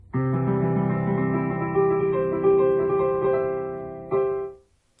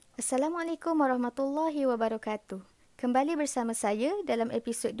Assalamualaikum warahmatullahi wabarakatuh. Kembali bersama saya dalam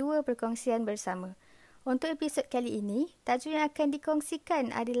episod 2 Perkongsian bersama. Untuk episod kali ini, tajuk yang akan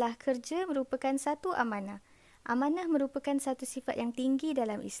dikongsikan adalah kerja merupakan satu amanah. Amanah merupakan satu sifat yang tinggi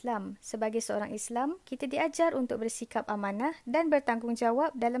dalam Islam. Sebagai seorang Islam, kita diajar untuk bersikap amanah dan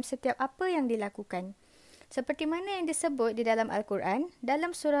bertanggungjawab dalam setiap apa yang dilakukan. Seperti mana yang disebut di dalam Al-Quran,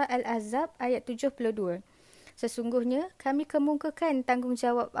 dalam surah Al-Ahzab ayat 72. Sesungguhnya, kami kemukakan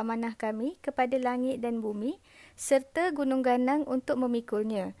tanggungjawab amanah kami kepada langit dan bumi, serta gunung ganang untuk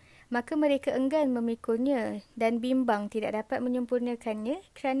memikulnya. Maka mereka enggan memikulnya dan bimbang tidak dapat menyempurnakannya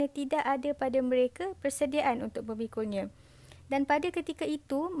kerana tidak ada pada mereka persediaan untuk memikulnya. Dan pada ketika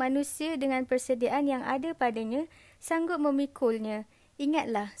itu, manusia dengan persediaan yang ada padanya sanggup memikulnya.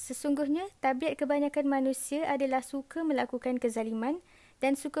 Ingatlah, sesungguhnya tabiat kebanyakan manusia adalah suka melakukan kezaliman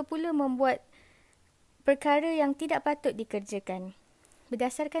dan suka pula membuat perkara yang tidak patut dikerjakan.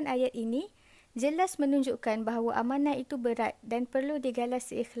 Berdasarkan ayat ini, jelas menunjukkan bahawa amanah itu berat dan perlu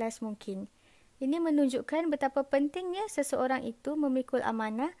digalas seikhlas mungkin. Ini menunjukkan betapa pentingnya seseorang itu memikul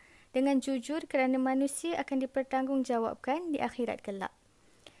amanah dengan jujur kerana manusia akan dipertanggungjawabkan di akhirat kelak.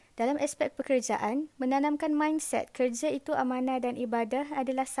 Dalam aspek pekerjaan, menanamkan mindset kerja itu amanah dan ibadah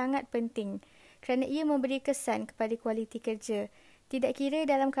adalah sangat penting kerana ia memberi kesan kepada kualiti kerja. Tidak kira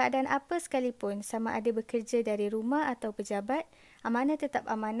dalam keadaan apa sekalipun, sama ada bekerja dari rumah atau pejabat, amanah tetap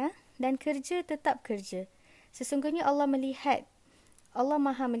amanah dan kerja tetap kerja. Sesungguhnya Allah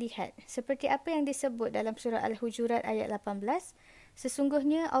Maha melihat. Seperti apa yang disebut dalam surah Al-Hujurat ayat 18,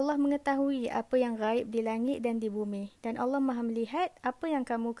 sesungguhnya Allah mengetahui apa yang gaib di langit dan di bumi, dan Allah Maha melihat apa yang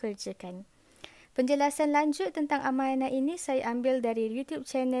kamu kerjakan. Penjelasan lanjut tentang amanah ini saya ambil dari YouTube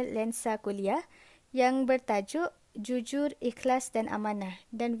channel Lensa Kuliah yang bertajuk Jujur, Ikhlas dan Amanah,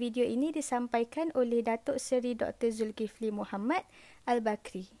 dan video ini disampaikan oleh Datuk Seri Dr. Zulkifli Muhammad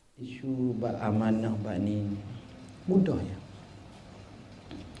Al-Bakri. Isu amanah ni mudah ya.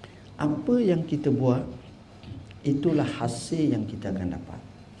 Apa yang kita buat, itulah hasil yang kita akan dapat.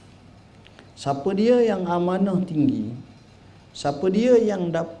 Siapa dia yang amanah tinggi, siapa dia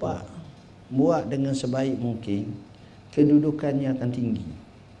yang dapat buat dengan sebaik mungkin, kedudukannya akan tinggi.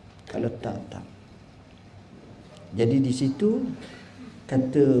 Kalau tak. Jadi di situ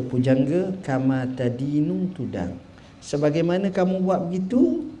kata pujangga, kama tadinu tudang. Sebagaimana kamu buat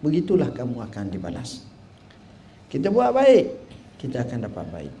begitu, begitulah kamu akan dibalas. Kita buat baik, kita akan dapat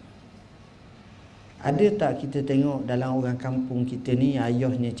baik. Ada tak kita tengok dalam orang kampung kita ni,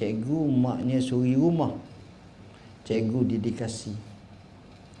 ayahnya cikgu, maknya suri rumah. Cikgu dedikasi.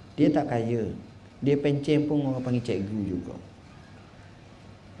 Dia tak kaya. Dia pencen pun orang panggil cikgu juga.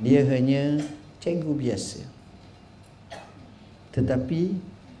 Dia hanya cikgu biasa. Tetapi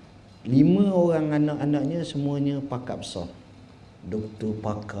 5 orang anak-anaknya semuanya pakar besar. Doktor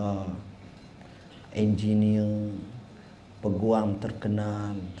pakar, engineer, peguam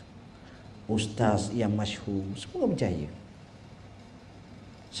terkenal, ustaz yang masyhur, semua berjaya.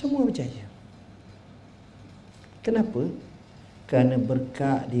 Semua berjaya. Kenapa? Kerana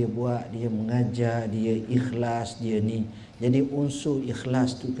berkat dia buat, dia mengajar, dia ikhlas, dia ni. Jadi unsur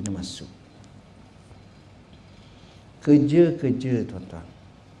ikhlas tu kena masuk. Kerja-kerja tuan-tuan.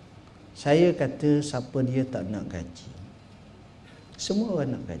 Saya kata siapa dia tak nak gaji. Semua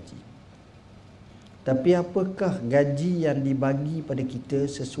orang nak gaji. Tapi apakah gaji yang dibagi pada kita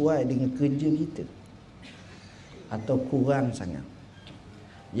sesuai dengan kerja kita? Atau kurang sangat?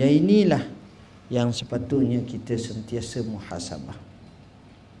 Ya inilah yang sepatutnya kita sentiasa muhasabah.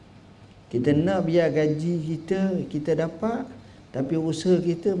 Kita nak biar gaji kita dapat, tapi usaha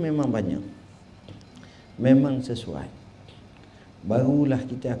kita memang banyak. Memang sesuai. Barulah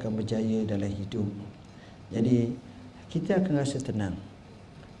kita akan berjaya dalam hidup. Jadi kita akan rasa tenang.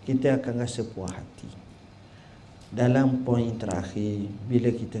 Kita akan rasa puas hati. Dalam poin terakhir,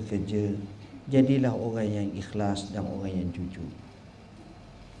 bila kita kerja, jadilah orang yang ikhlas dan orang yang jujur.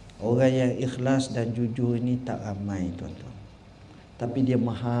 Orang yang ikhlas dan jujur ini tak ramai tuan-tuan. Tapi dia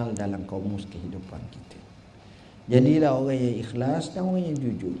mahal dalam kamus kehidupan kita. Jadilah orang yang ikhlas dan orang yang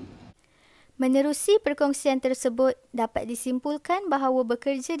jujur. Menerusi perkongsian tersebut, dapat disimpulkan bahawa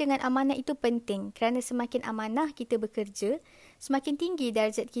bekerja dengan amanah itu penting kerana semakin amanah kita bekerja, semakin tinggi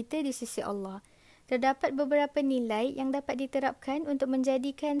darjat kita di sisi Allah. Terdapat beberapa nilai yang dapat diterapkan untuk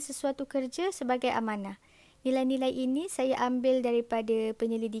menjadikan sesuatu kerja sebagai amanah. Nilai-nilai ini saya ambil daripada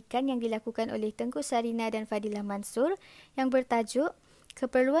penyelidikan yang dilakukan oleh Tengku Sarina dan Fadilah Mansur yang bertajuk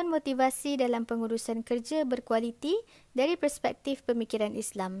Keperluan Motivasi dalam Pengurusan Kerja Berkualiti dari Perspektif Pemikiran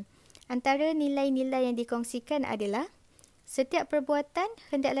Islam. Antara nilai-nilai yang dikongsikan adalah setiap perbuatan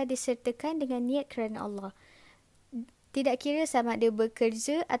hendaklah disertakan dengan niat kerana Allah. Tidak kira sama ada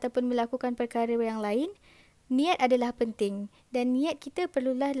bekerja ataupun melakukan perkara yang lain, niat adalah penting dan niat kita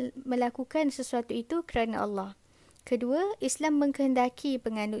perlulah melakukan sesuatu itu kerana Allah. Kedua, Islam mengkehendaki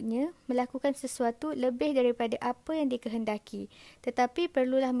penganutnya melakukan sesuatu lebih daripada apa yang dikehendaki, tetapi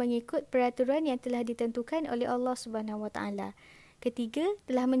perlulah mengikut peraturan yang telah ditentukan oleh Allah Subhanahu Wa Taala. Ketiga,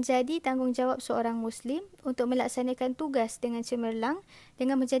 telah menjadi tanggungjawab seorang Muslim untuk melaksanakan tugas dengan cemerlang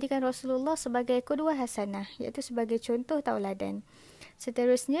dengan menjadikan Rasulullah sebagai qudwah hasanah, iaitu sebagai contoh tauladan.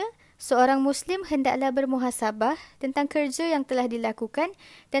 Seterusnya, seorang Muslim hendaklah bermuhasabah tentang kerja yang telah dilakukan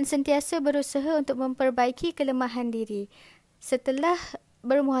dan sentiasa berusaha untuk memperbaiki kelemahan diri. Setelah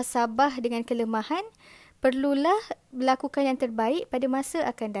bermuhasabah dengan kelemahan, perlulah melakukan yang terbaik pada masa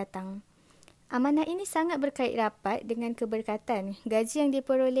akan datang. Amanah ini sangat berkait rapat dengan keberkatan. Gaji yang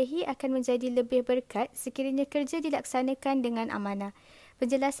diperolehi akan menjadi lebih berkat sekiranya kerja dilaksanakan dengan amanah.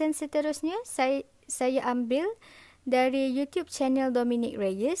 Penjelasan seterusnya saya ambil dari YouTube channel Dominic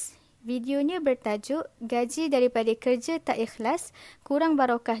Reyes. Videonya bertajuk Gaji daripada Kerja Tak Ikhlas, Kurang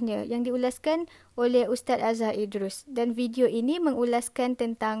Barokahnya, yang diulaskan oleh Ustaz Azhar Idrus. Dan video ini mengulaskan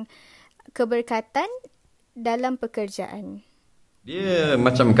tentang keberkatan dalam pekerjaan. Dia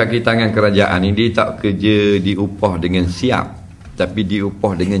macam kaki tangan kerajaan ni, dia tak kerja diupah dengan siap, tapi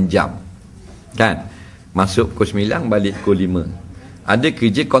diupah dengan jam. Kan? Masuk pukul 9, balik pukul 5. Ada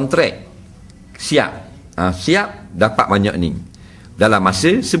kerja kontrak. Siap. Siap, dapat banyak ni. Dalam masa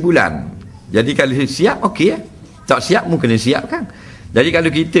sebulan. Jadi kalau siap, okey. Tak siap pun kena siap kan? Jadi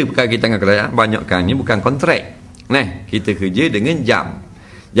kalau kita kaki tangan kerajaan, banyakkan ni bukan kontrak. Kita kerja dengan jam.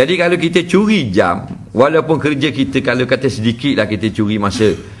 Jadi kalau kita curi jam, walaupun kerja kita kalau kata sedikit lah kita curi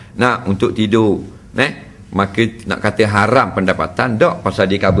masa nak untuk tidur, maka nak kata haram pendapatan, tak, pasal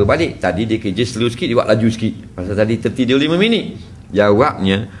dia cover balik. Tadi dia kerja slow sikit, dia buat laju sikit. Pasal tadi tertidur 5 minit.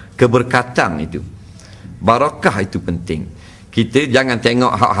 Jawabnya, keberkatan itu. Barakah itu penting. Kita jangan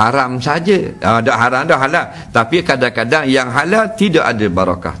tengok hak haram saja. Dah haram, dah halal. Tapi kadang-kadang yang halal tidak ada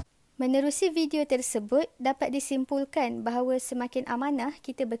barakah. Menerusi video tersebut, dapat disimpulkan bahawa semakin amanah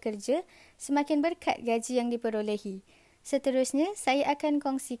kita bekerja, semakin berkat gaji yang diperolehi. Seterusnya, saya akan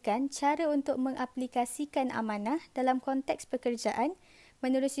kongsikan cara untuk mengaplikasikan amanah dalam konteks pekerjaan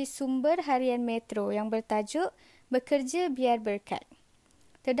menerusi sumber harian Metro yang bertajuk Bekerja Biar Berkat.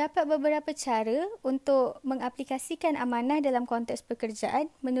 Terdapat beberapa cara untuk mengaplikasikan amanah dalam konteks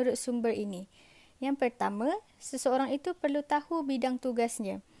pekerjaan menurut sumber ini. Yang pertama, seseorang itu perlu tahu bidang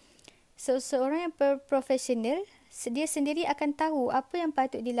tugasnya. Seseorang yang berprofesional, dia sendiri akan tahu apa yang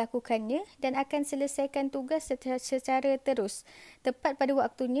patut dilakukannya dan akan selesaikan tugas secara terus, tepat pada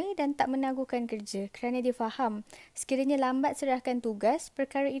waktunya dan tak menangguhkan kerja kerana dia faham sekiranya lambat serahkan tugas,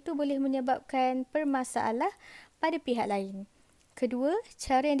 perkara itu boleh menyebabkan permasalah pada pihak lain. Kedua,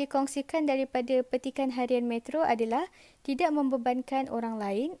 cara yang dikongsikan daripada petikan harian Metro adalah tidak membebankan orang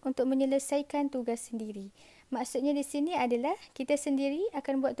lain untuk menyelesaikan tugas sendiri. Maksudnya di sini adalah kita sendiri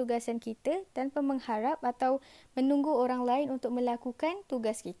akan buat tugasan kita tanpa mengharap atau menunggu orang lain untuk melakukan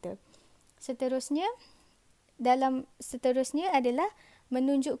tugas kita. Seterusnya adalah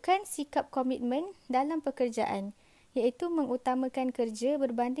menunjukkan sikap komitmen dalam pekerjaan, iaitu mengutamakan kerja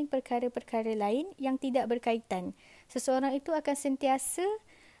berbanding perkara-perkara lain yang tidak berkaitan. Seseorang itu akan sentiasa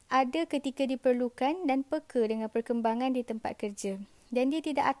ada ketika diperlukan dan peka dengan perkembangan di tempat kerja. Dan dia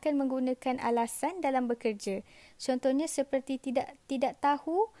tidak akan menggunakan alasan dalam bekerja. Contohnya seperti tidak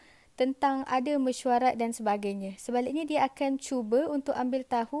tahu tentang ada mesyuarat dan sebagainya. Sebaliknya dia akan cuba untuk ambil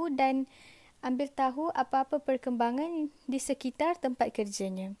tahu apa-apa perkembangan di sekitar tempat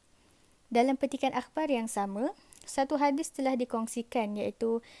kerjanya. Dalam petikan akhbar yang sama, satu hadis telah dikongsikan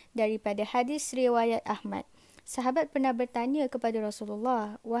iaitu daripada hadis riwayat Ahmad. Sahabat pernah bertanya kepada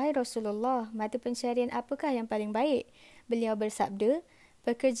Rasulullah, "Wahai Rasulullah, mata pencarian apakah yang paling baik?" Beliau bersabda,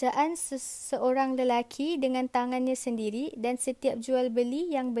 "Pekerjaan seorang lelaki dengan tangannya sendiri dan setiap jual beli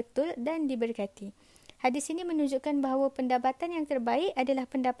yang betul dan diberkati." Hadis ini menunjukkan bahawa pendapatan yang terbaik adalah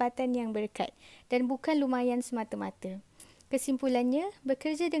pendapatan yang berkat dan bukan lumayan semata-mata. Kesimpulannya,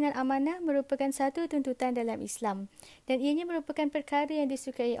 bekerja dengan amanah merupakan satu tuntutan dalam Islam dan ianya merupakan perkara yang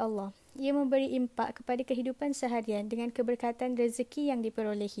disukai Allah. Ia memberi impak kepada kehidupan seharian dengan keberkatan rezeki yang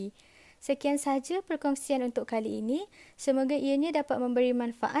diperolehi. Sekian sahaja perkongsian untuk kali ini. Semoga ianya dapat memberi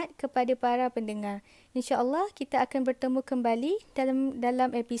manfaat kepada para pendengar. InsyaAllah kita akan bertemu kembali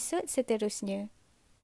dalam episod seterusnya.